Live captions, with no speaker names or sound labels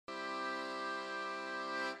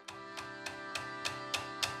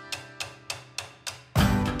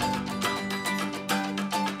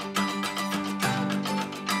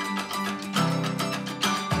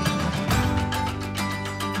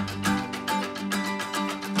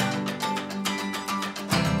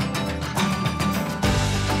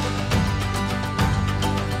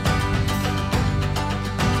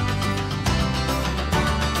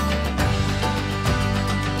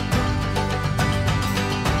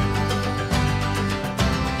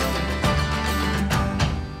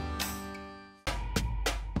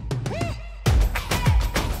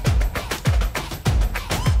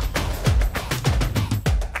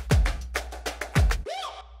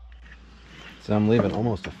So I'm leaving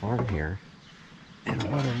almost a farm here. And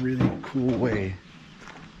what a really cool way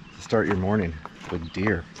to start your morning with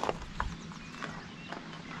deer.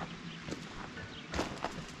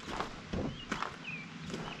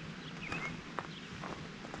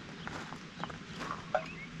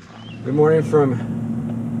 Good morning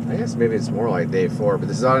from, I guess maybe it's more like day 4, but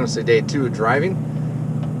this is honestly day 2 of driving.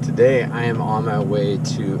 Today I am on my way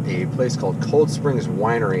to a place called Cold Springs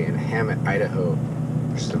Winery in Hammett, Idaho,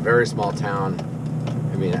 which is a very small town.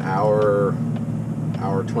 Maybe an hour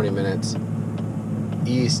 20 minutes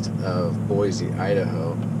east of Boise,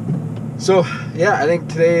 Idaho. So yeah, I think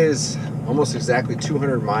today is almost exactly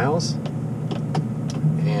 200 miles,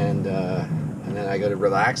 and then I go to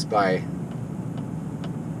relax by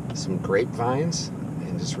some grapevines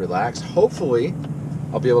and just relax. Hopefully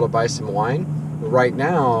I'll be able to buy some wine. Right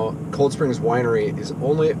now Cold Springs Winery is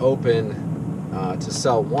only open to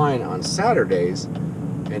sell wine on Saturdays,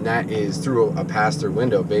 and that is through a pass-through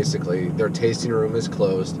window. Basically their tasting room is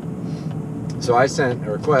closed. So I sent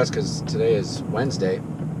a request, because today is Wednesday,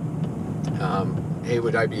 hey,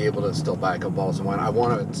 would I be able to still buy a couple bottles of wine? I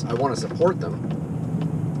want to support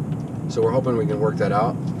them, so we're hoping we can work that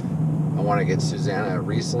out. I want to get Susanna a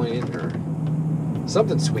Riesling or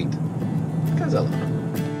something sweet, because I love her.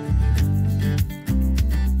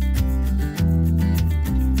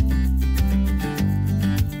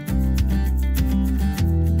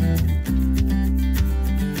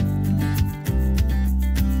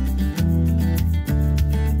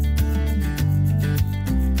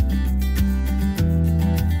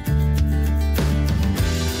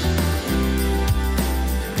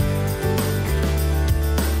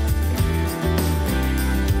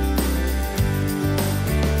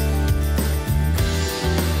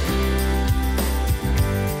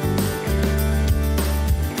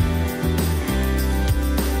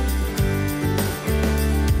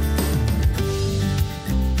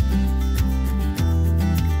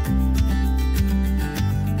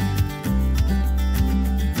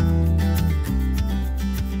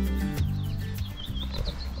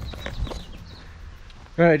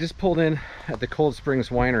 All right, I just pulled in at the Cold Springs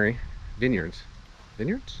Winery, Vineyards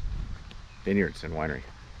and Winery.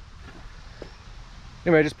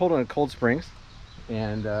 Anyway, I just pulled in at Cold Springs,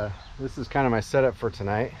 and this is kind of my setup for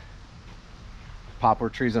tonight. Poplar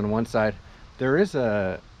trees on one side. There is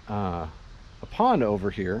a pond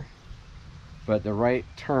over here, but the right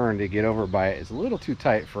turn to get over by it is a little too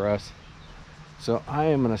tight for us. So I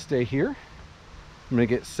am gonna stay here. I'm gonna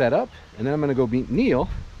get set up, and then I'm gonna go meet Neil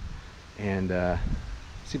and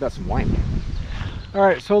see about some wine. All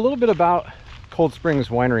right, so a little bit about Cold Springs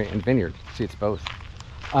Winery and Vineyard. See, it's both.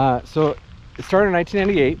 So it started in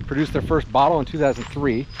 1998, produced their first bottle in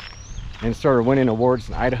 2003, and started winning awards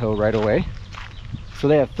in Idaho right away. So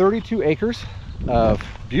they have 32 acres of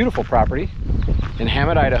beautiful property in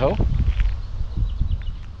Hammett, Idaho.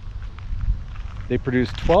 They produce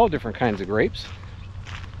 12 different kinds of grapes,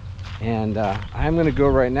 and I'm going to go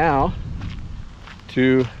right now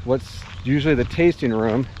to what's usually the tasting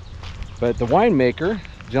room, but the winemaker,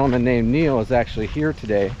 a gentleman named Neil, is actually here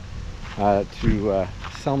today to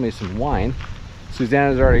sell me some wine.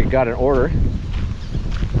 Susanna's already got an order.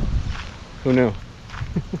 Who knew?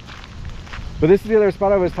 But this is the other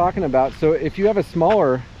spot I was talking about. So if you have a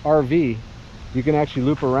smaller RV, you can actually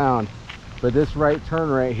loop around, but this right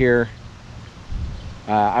turn right here,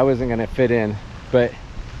 I wasn't going to fit in, but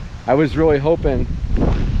I was really hoping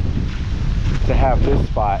to have this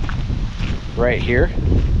spot right here.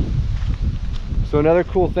 So another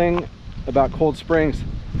cool thing about Cold Springs,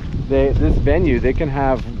 this venue, they can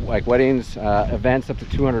have like weddings, events up to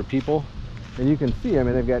 200 people, and you can see, I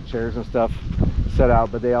mean, they've got chairs and stuff set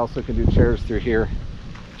out, but they also can do chairs through here.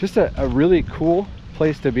 Just a really cool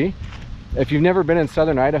place to be. If you've never been in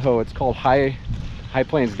southern Idaho, it's called High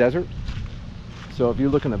Plains Desert. So if you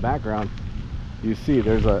look in the background, you see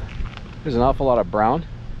there's an awful lot of brown,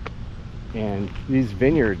 and these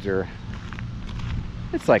vineyards are,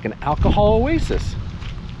 it's like an alcohol oasis.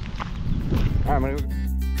 All right, I'm gonna go.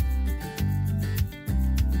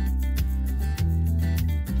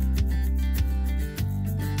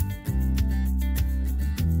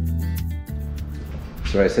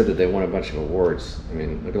 So I said that they won a bunch of awards. I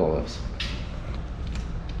mean, look at all this.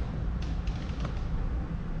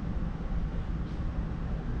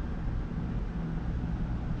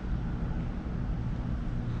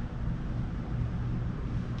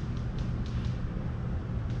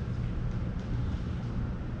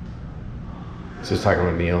 So I was talking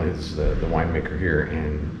with Neil, he's the winemaker here,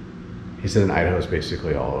 and he said in Idaho is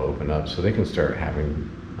basically all open up, so they can start having,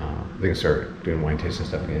 they can start doing wine tasting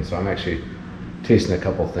stuff again. So I'm actually tasting a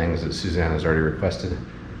couple things that Susanna's already requested.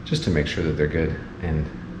 just to make sure that they're good, and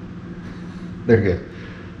they're good.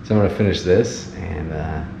 So I'm gonna finish this and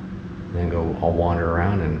then go. I'll wander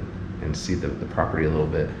around and see the property a little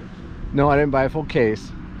bit. No, I didn't buy a full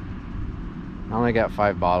case. I only got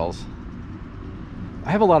 5 bottles.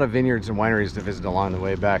 I have a lot of vineyards and wineries to visit along the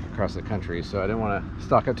way back across the country, so I didn't want to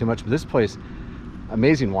stock up too much. But this place,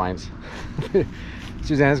 amazing wines.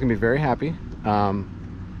 Susanna's gonna be very happy.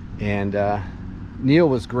 Neil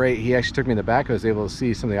was great. He actually took me in the back. I was able to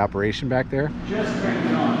see some of the operation back there. Just cranked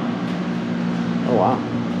it on. Oh wow.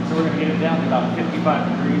 So we're going to get it down to about 55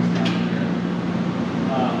 degrees down here.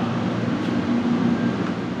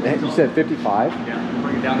 You said 55? Yeah, we'll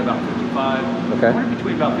bring it down to about 55. Okay. We're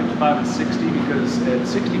between about 55 and 60 because at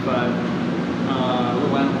 65, a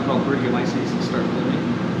little animal called rvlife will start blooming.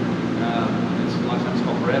 It's a lot of times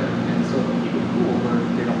called red, and so to keep it cool,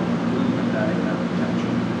 they don't bloom at that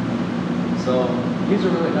temperature. So these are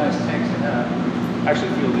really nice tanks to have. I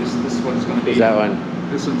actually feel this one is going to be. Is that one?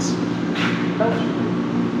 This one's.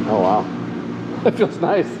 Oh wow, that feels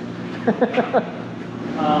nice. We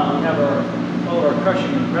have all of our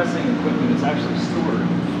crushing and pressing equipment is actually stored.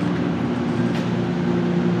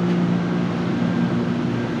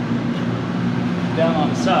 Down on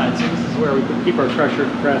the side, so this is where we keep our crusher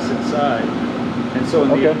and press inside. And so in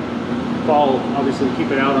the fall, obviously we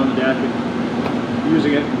keep it out on the deck and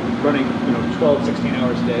using it, running 12, 16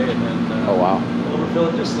 hours a day, and then oh wow, overfill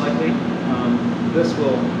it just slightly. This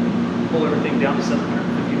will pull everything down to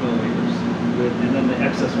 750 milliliters, and then the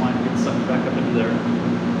excess wine gets sucked back up into there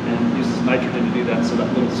and uses nitrogen to do that, so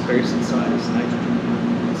that little space inside is nitrogen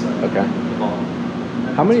inside the bottle.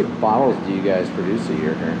 How many bottles do you guys produce a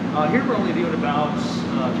year here? Here we're only doing about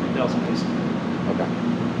 3,000 cases. Okay.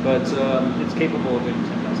 But it's capable of doing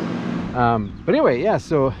 10,000. But anyway, yeah,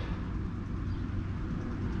 so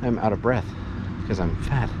I'm out of breath because I'm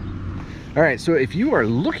fat. All right, so if you are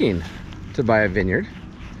looking to buy a vineyard,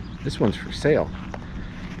 this one's for sale.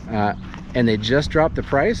 And they just dropped the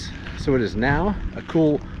price, so it is now a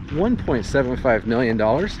cool $1.75 million.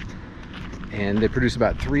 And they produce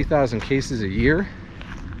about 3,000 cases a year.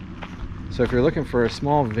 So if you're looking for a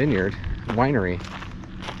small vineyard, winery,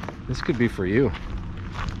 this could be for you.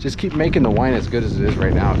 Just keep making the wine as good as it is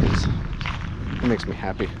right now, because it makes me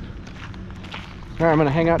happy. All right, I'm gonna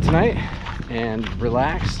hang out tonight and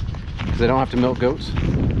relax, because I don't have to milk goats,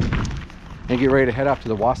 and get ready to head off to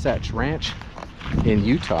the Wasatch Ranch in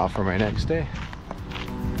Utah for my next day.